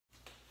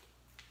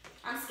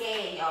I'm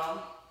scared,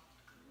 y'all.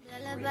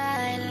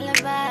 Lullaby,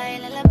 lullaby,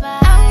 lullaby.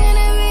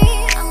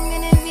 I'm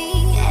gonna be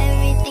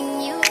everything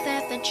you've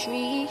ever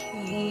dreamed.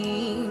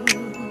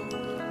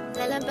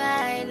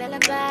 Lullaby,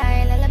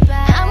 lullaby,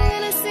 lullaby. I'm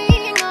gonna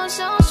sing oh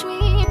so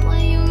sweet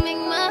when you make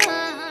my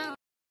heart.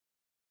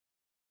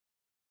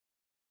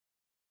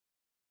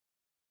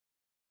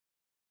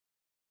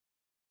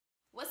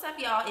 What's up,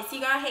 y'all? It's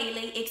your girl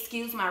Haley.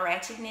 Excuse my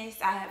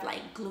ratchetness. I have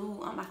like glue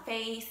on my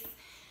face.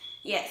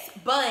 Yes,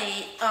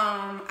 but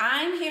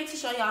I'm here to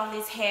show y'all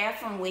this hair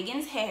from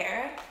Wiggins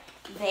Hair.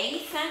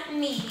 They sent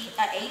me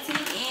an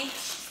 18-inch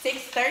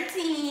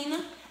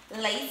 613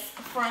 lace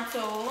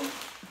frontal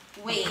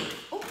wig.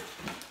 Ooh.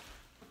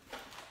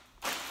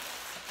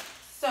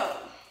 So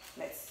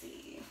let's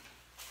see.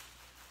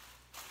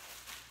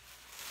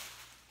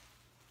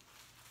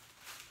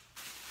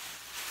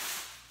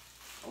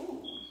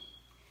 Ooh,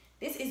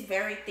 this is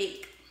very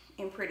thick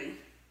and pretty.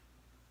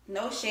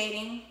 No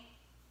shading.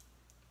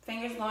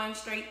 Fingers going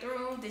straight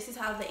through. This is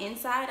how the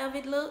inside of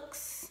it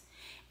looks.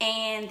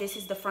 And this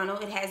is the frontal.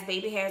 It has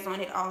baby hairs on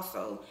it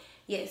also.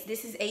 Yes,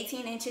 this is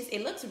 18 inches.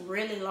 It looks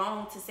really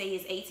long to say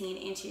it's 18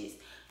 inches.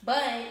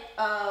 But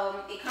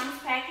it comes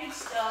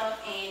packaged up,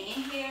 and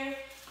in here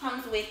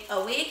comes with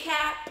a wig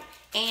cap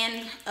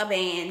and a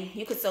band.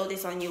 You could sew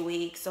this on your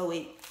wig so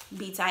it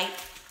be tight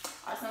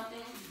or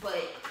something.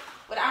 But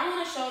what I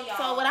want to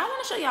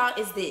show y'all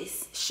is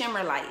this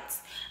shimmer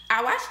lights.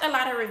 I watched a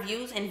lot of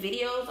reviews and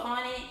videos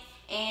on it,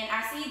 and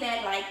I see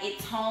that like it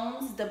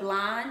tones the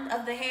blonde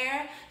of the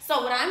hair.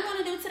 So what I'm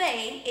gonna do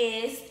today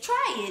is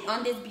try it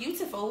on this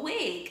beautiful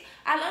wig.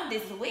 I love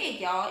this wig,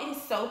 y'all. It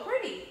is so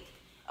pretty.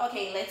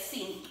 Okay, let's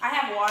see. I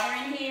have water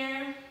in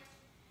here.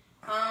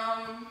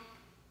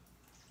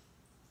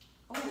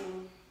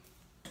 Ooh.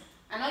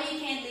 I know you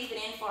can't leave it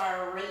in for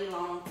a really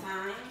long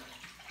time,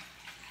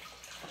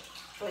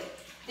 but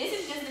this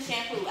is just the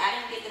shampoo. I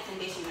didn't get the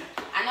conditioner.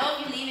 I know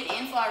if you leave it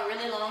in for a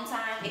really long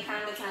time, it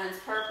kind of turns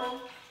purple.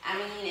 I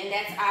mean, and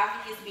that's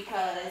obvious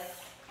because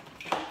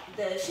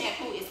the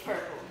shampoo is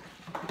purple.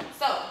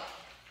 So,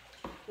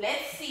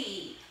 let's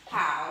see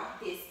how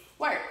this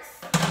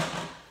works.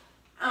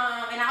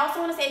 And I also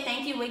want to say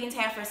thank you, Wiggins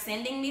Hair, for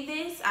sending me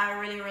this. I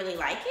really, really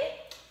like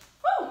it.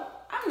 Whew,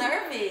 I'm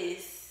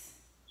nervous.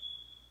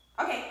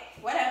 Okay,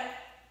 whatever.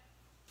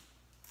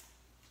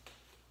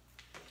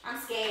 I'm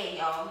scared,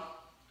 y'all.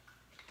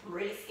 I'm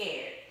really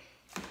scared.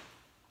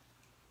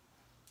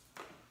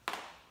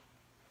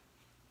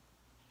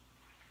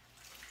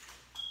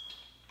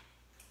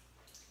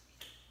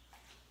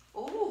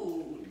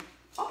 Ooh.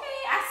 Okay,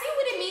 I see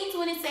what it means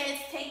when it says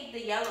take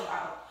the yellow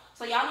out.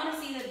 So y'all gonna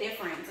see the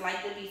difference,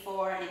 like the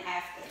before and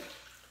after.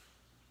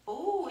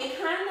 Ooh, it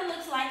kind of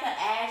looks like an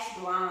ash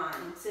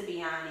blonde, to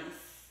be honest.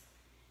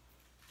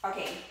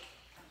 Okay,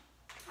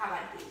 I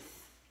like this.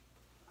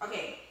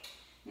 Okay,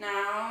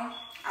 now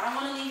I don't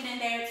want to leave it in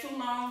there too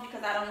long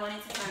because I don't want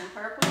it to turn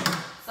purple.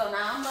 So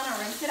now I'm gonna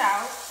rinse it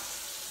out.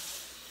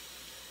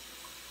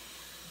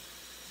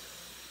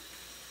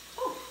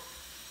 Ooh,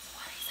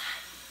 what is that?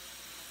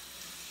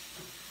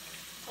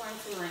 Going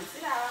to rinse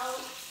it out.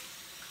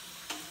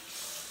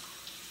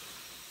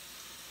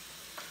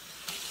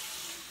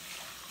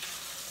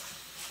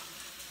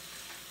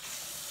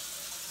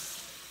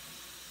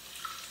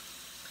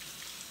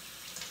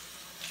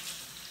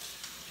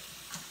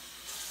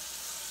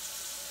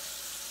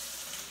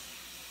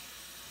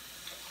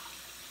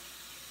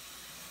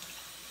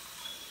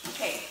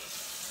 Okay,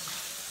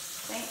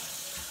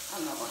 I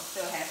don't know, I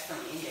still have some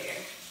in there.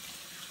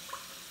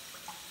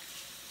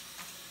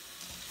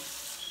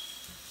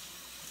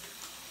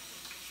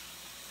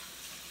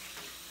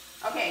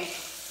 Okay,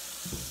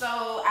 so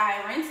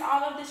I rinsed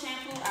all of the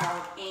shampoo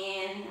out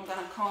and I'm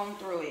gonna comb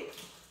through it.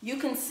 You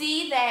can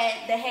see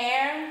that the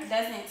hair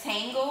doesn't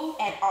tangle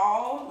at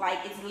all, like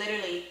it's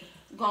literally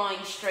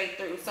going straight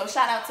through. So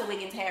shout out to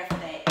Wiggins Hair for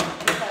that,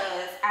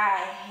 because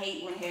I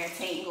hate when hair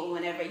tangle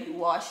whenever you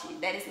wash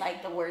it. That is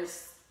like the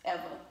worst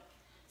ever.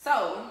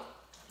 So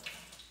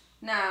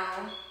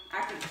now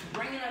I can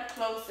bring it up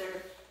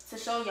closer to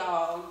show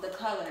y'all the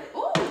color.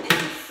 Ooh,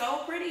 this is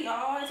so pretty,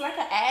 y'all. It's like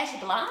an ash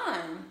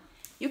blonde.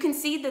 You can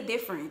see the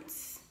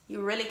difference.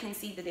 You really can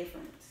see the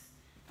difference.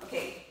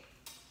 Okay.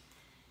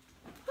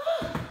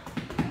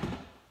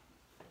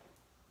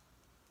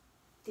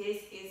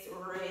 This is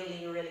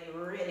really, really,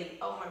 really,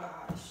 oh my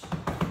gosh.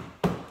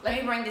 Let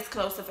me bring this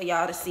closer for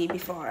y'all to see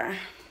before.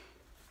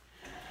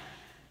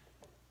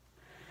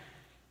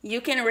 You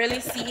can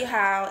really see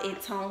how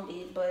it toned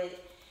it, but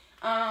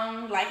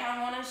like I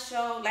want to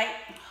show, like,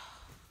 oh,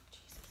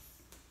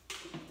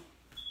 Jesus.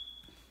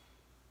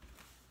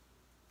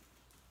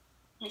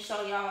 Let me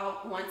show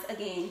y'all once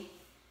again,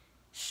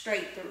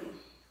 straight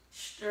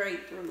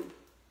through.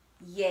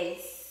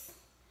 Yes.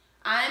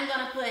 I'm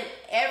gonna put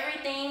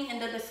everything in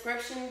the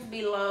descriptions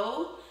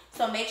below,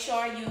 so make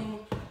sure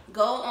you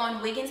go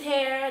on Wiggins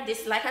Hair.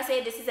 This, like I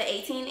said, this is an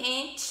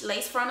 18-inch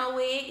lace frontal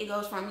wig. It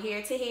goes from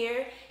here to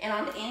here, and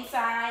on the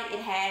inside it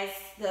has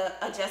the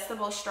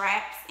adjustable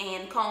straps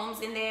and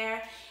combs in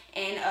there,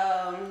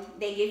 And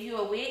they give you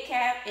a wig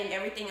cap and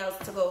everything else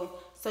to go,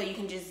 so you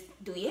can just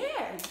do your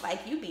hair.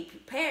 Like, you be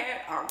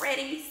prepared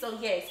already. So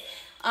yes,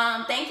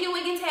 thank you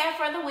Wiggins Hair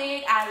for the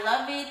wig. I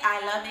love it,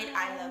 I love it,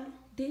 I love it.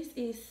 This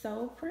is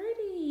so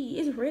pretty.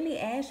 It's really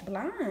ash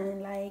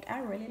blonde. Like, I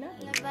really love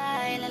it.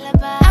 Lullaby,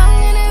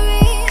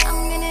 lullaby.